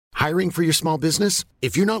Hiring for your small business?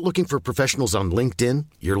 If you're not looking for professionals on LinkedIn,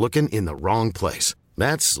 you're looking in the wrong place.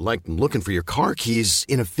 That's like looking for your car keys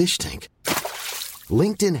in a fish tank.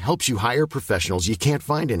 LinkedIn helps you hire professionals you can't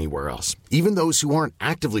find anywhere else, even those who aren't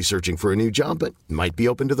actively searching for a new job but might be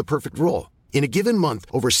open to the perfect role. In a given month,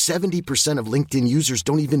 over 70% of LinkedIn users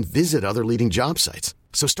don't even visit other leading job sites.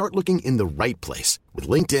 So start looking in the right place. With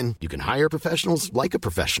LinkedIn, you can hire professionals like a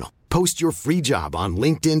professional. Post your free job on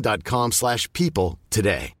linkedin.com/people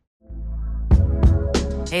today.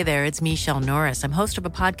 Hey there, it's Michelle Norris. I'm host of a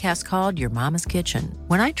podcast called Your Mama's Kitchen.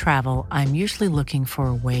 When I travel, I'm usually looking for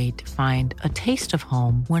a way to find a taste of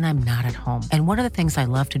home when I'm not at home. And one of the things I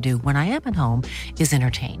love to do when I am at home is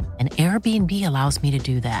entertain. And Airbnb allows me to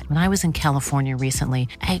do that. When I was in California recently,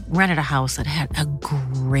 I rented a house that had a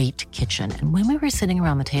great kitchen. And when we were sitting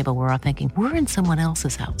around the table, we're all thinking, we're in someone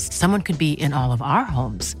else's house. Someone could be in all of our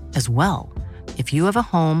homes as well. If you have a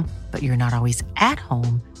home, but you're not always at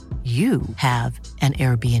home, you have an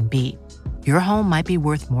Airbnb. Your home might be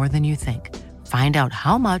worth more than you think. Find out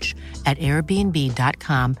how much at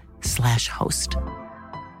airbnb.com/host.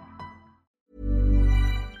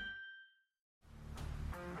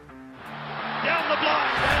 Down the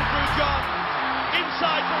blind, Andrew John.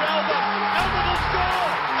 Inside for Albert. Albert will score.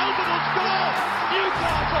 Albert will score.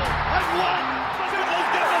 Newcastle have won. Sybil's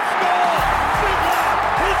going to score. Sybil,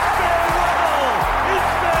 it's farewell. It's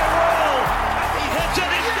farewell. He hits it.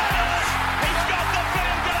 He's got it. He's got the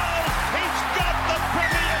Bengal. He's got the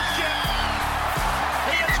Premiership.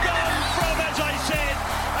 He has gone from, as I said,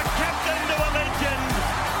 a captain to a legend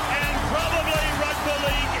and probably rugby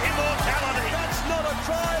league immortality. That's not a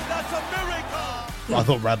try. That's a miracle. I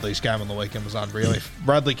thought Radley's game on the weekend was unreal. If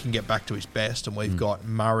Radley can get back to his best, and we've got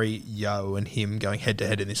Murray, Yeo, and him going head to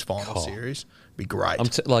head in this final series, it'd be great.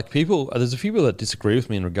 There's a few people that disagree with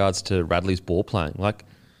me in regards to Radley's ball playing. Like,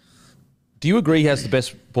 do you agree he has the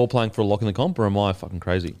best ball playing for a lock in the comp, or am I fucking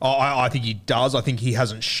crazy? Oh, I think he does. I think he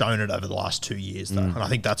hasn't shown it over the last 2 years, though, and I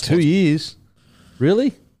think that's 2 years,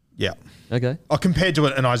 really? Yeah. Okay. Compared to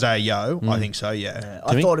an Isaiah Yeo, I think so, yeah.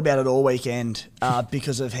 I thought about it all weekend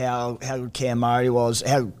because of how good Cam Murray was,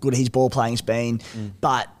 how good his ball playing's been.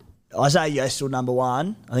 But Isaiah Yeo's still number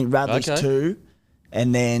one. I think Radley's two,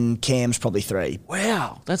 and then Cam's probably three.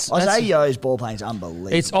 Wow. Isaiah Yeo's ball playing's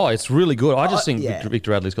unbelievable. It's really good. I just think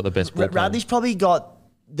Victor Radley's got the best ball playing. Radley's probably got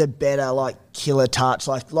the better killer touch,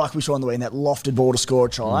 like we saw on the weekend, that lofted ball to score a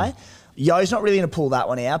try. Yo's not really going to pull that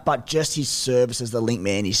one out, but just his service as the link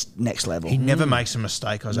man is next level. He never makes a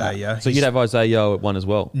mistake, Isaiah Yeo. So you'd have Isaiah Yeo at one as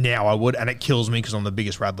well? Now I would, and it kills me because I'm the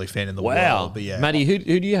biggest Radley fan in the world. But yeah. Matty, who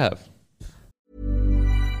do you have?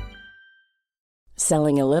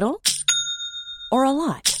 Selling a little or a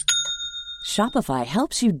lot? Shopify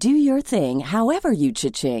helps you do your thing however you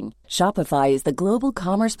cha-ching. Shopify is the global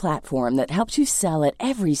commerce platform that helps you sell at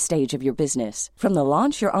every stage of your business. From the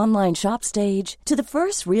launch your online shop stage to the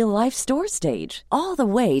first real-life store stage, all the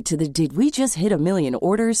way to the did we just hit a million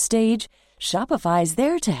orders stage. Shopify is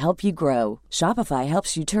there to help you grow. Shopify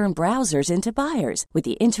helps you turn browsers into buyers with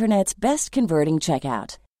the internet's best converting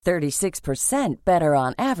checkout. 36% better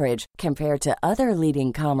on average compared to other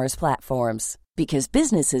leading commerce platforms. Because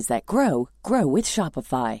businesses that grow, grow with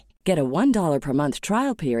Shopify. Get a $1 per month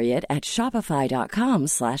trial period at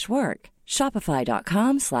shopify.com/work.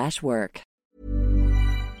 Shopify.com/work.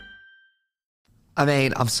 I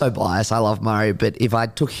mean, I'm so biased. I love Murray, but if I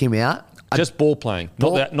took him out... Just ball playing.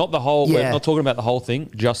 Not the whole... Yeah. We're not talking about the whole thing,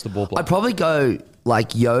 just the ball playing. I'd probably go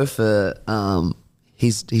like Yeo for...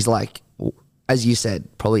 He's like... As you said,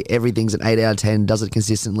 probably everything's an 8 out of 10, does it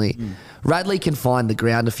consistently. Radley can find the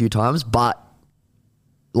ground a few times, but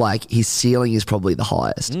like his ceiling is probably the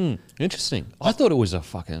highest. Interesting. I thought it was a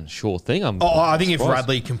fucking sure thing. I think if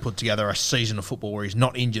Radley can put together a season of football where he's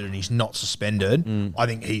not injured and he's not suspended, I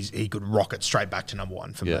think he could rocket straight back to number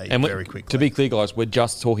one for me very quickly. To be clear, guys, we're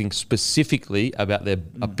just talking specifically about their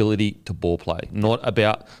ability to ball play, not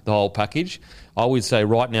about the whole package. I would say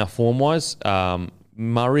right now, form-wise,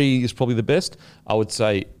 Murray is probably the best. I would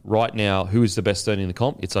say right now, who is the best 30 in the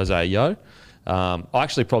comp? It's Isaiah Yeo.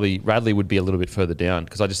 Actually, probably Radley would be a little bit further down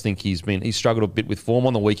because I just think he's struggled a bit with form.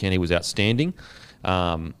 On the weekend, he was outstanding.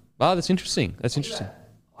 That's interesting. I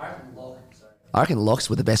reckon Locks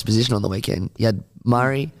were the best position on the weekend. You had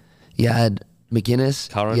Murray, you had McGuinness,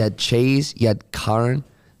 Curran. You had Cheese, you had Curran.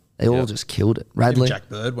 They all just killed it. Radley. Jack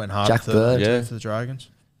Bird went hard for the Dragons.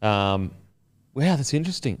 Wow, that's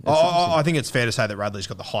interesting. I think it's fair to say that Radley's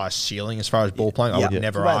got the highest ceiling as far as ball playing. I would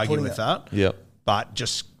never argue with that. Yeah. But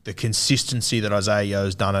just the consistency that Isaiah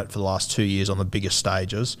Yeo's done it for the last 2 years on the biggest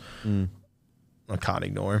stages, I can't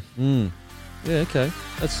ignore him. Yeah, okay.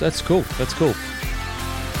 That's cool. That's cool.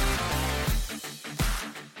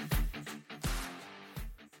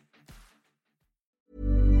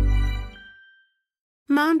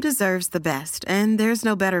 Mom deserves the best, and there's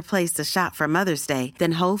no better place to shop for Mother's Day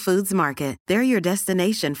than Whole Foods Market. They're your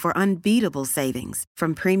destination for unbeatable savings,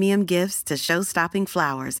 from premium gifts to show-stopping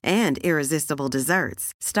flowers and irresistible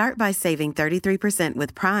desserts. Start by saving 33%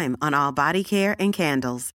 with Prime on all body care and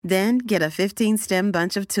candles. Then get a 15-stem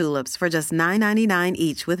bunch of tulips for just $9.99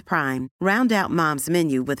 each with Prime. Round out Mom's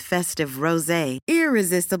menu with festive rosé,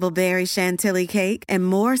 irresistible berry chantilly cake, and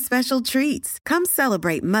more special treats. Come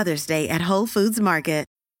celebrate Mother's Day at Whole Foods Market.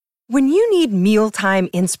 When you need mealtime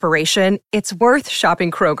inspiration, it's worth shopping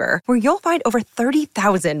Kroger, where you'll find over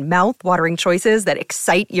 30,000 mouth-watering choices that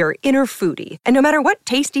excite your inner foodie. And no matter what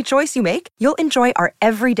tasty choice you make, you'll enjoy our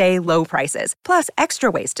everyday low prices, plus extra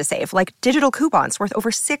ways to save, like digital coupons worth over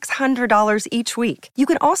 $600 each week. You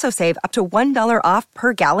can also save up to $1 off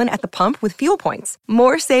per gallon at the pump with fuel points.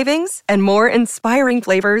 More savings and more inspiring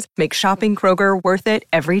flavors make shopping Kroger worth it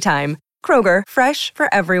every time. Kroger, fresh for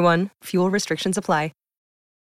everyone. Fuel restrictions apply.